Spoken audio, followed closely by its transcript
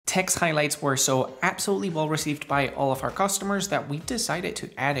Text highlights were so absolutely well received by all of our customers that we decided to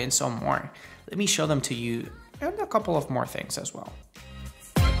add in some more. Let me show them to you and a couple of more things as well.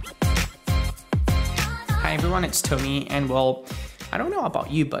 Hi everyone, it's Tony, and well, I don't know about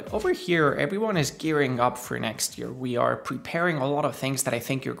you, but over here, everyone is gearing up for next year. We are preparing a lot of things that I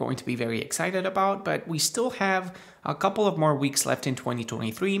think you're going to be very excited about, but we still have a couple of more weeks left in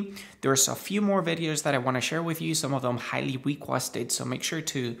 2023. There's a few more videos that I want to share with you, some of them highly requested, so make sure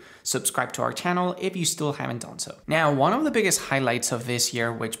to subscribe to our channel if you still haven't done so. Now, one of the biggest highlights of this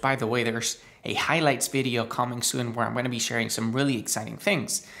year, which by the way, there's a highlights video coming soon where I'm going to be sharing some really exciting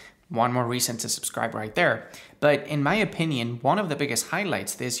things. One more reason to subscribe right there. But in my opinion, one of the biggest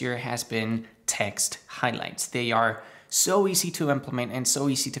highlights this year has been text highlights. They are so easy to implement and so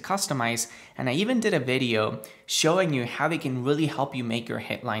easy to customize. And I even did a video showing you how they can really help you make your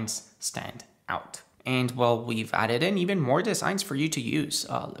headlines stand out. And well, we've added in even more designs for you to use.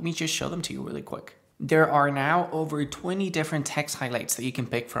 Let me just show them to you really quick. There are now over 20 different text highlights that you can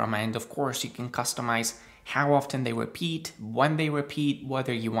pick from. And of course, you can customize how often they repeat, when they repeat,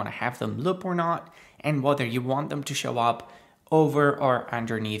 whether you want to have them loop or not, and whether you want them to show up over or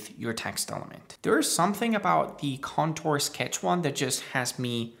underneath your text element. There is something about the contour sketch one that just has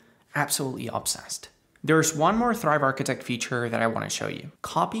me absolutely obsessed. There's one more Thrive Architect feature that I want to show you.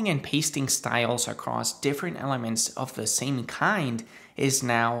 Copying and pasting styles across different elements of the same kind is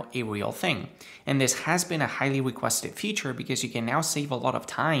now a real thing. And this has been a highly requested feature because you can now save a lot of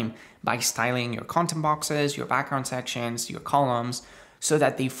time by styling your content boxes, your background sections, your columns, so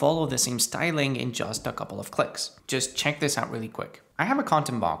that they follow the same styling in just a couple of clicks. Just check this out really quick. I have a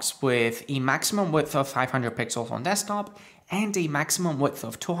content box with a maximum width of 500 pixels on desktop and a maximum width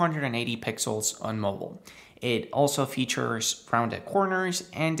of 280 pixels on mobile. It also features rounded corners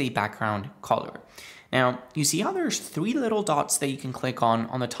and a background color. Now, you see how there's 3 little dots that you can click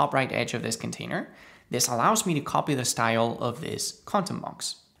on the top right edge of this container? This allows me to copy the style of this content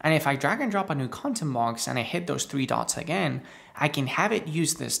box. And if I drag and drop a new content box and I hit those 3 dots again, I can have it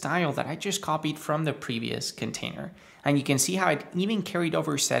use the style that I just copied from the previous container. And you can see how it even carried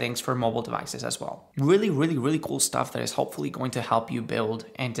over settings for mobile devices as well. Really cool stuff that is hopefully going to help you build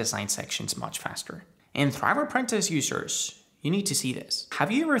and design sections much faster. And Thrive Apprentice users, you need to see this.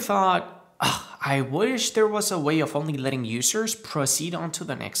 Have you ever thought, I wish there was a way of only letting users proceed on to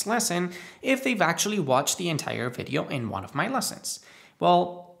the next lesson if they've actually watched the entire video in one of my lessons?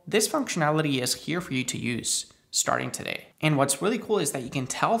 Well, this functionality is here for you to use starting today. And what's really cool is that you can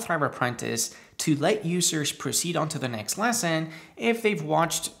tell Thrive Apprentice to let users proceed on to the next lesson if they've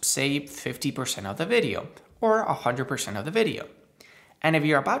watched, say, 50% of the video or 100% of the video. And if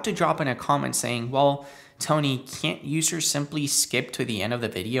you're about to drop in a comment saying, well, Tony, can't users simply skip to the end of the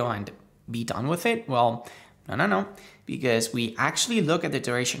video and be done with it? Well, no, because we actually look at the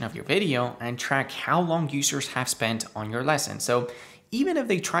duration of your video and track how long users have spent on your lesson. So even if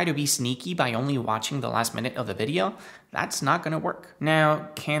they try to be sneaky by only watching the last minute of the video, that's not going to work. Now,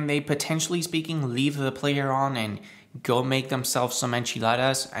 can they potentially speaking leave the player on and go make themselves some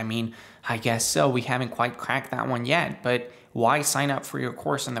enchiladas? I mean, I guess so. We haven't quite cracked that one yet, but why sign up for your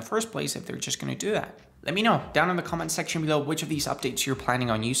course in the first place if they're just going to do that? Let me know down in the comment section below which of these updates you're planning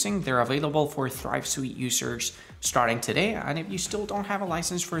on using. They're available for Thrive Suite users starting today. And if you still don't have a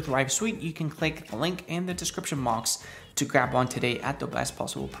license for Thrive Suite, you can click the link in the description box to grab one today at the best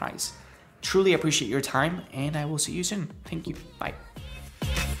possible price. Truly appreciate your time, and I will see you soon. Thank you. Bye.